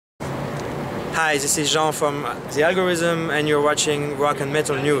Hi, this is Jean from The Algorithm, and you're watching Rock and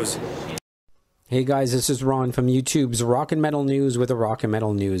Metal News. Hey guys, this is Ron from YouTube's Rock and Metal News with a Rock and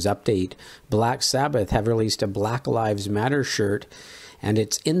Metal News update. Black Sabbath have released a Black Lives Matter shirt, and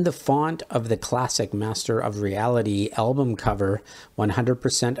it's in the font of the classic Master of Reality album cover.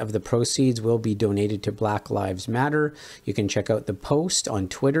 100% of the proceeds will be donated to Black Lives Matter. You can check out the post on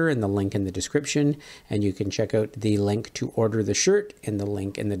Twitter and the link in the description, and you can check out the link to order the shirt in the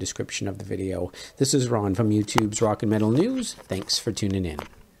link in the description of the video. This is Ron from YouTube's Rock and Metal News. Thanks for tuning in.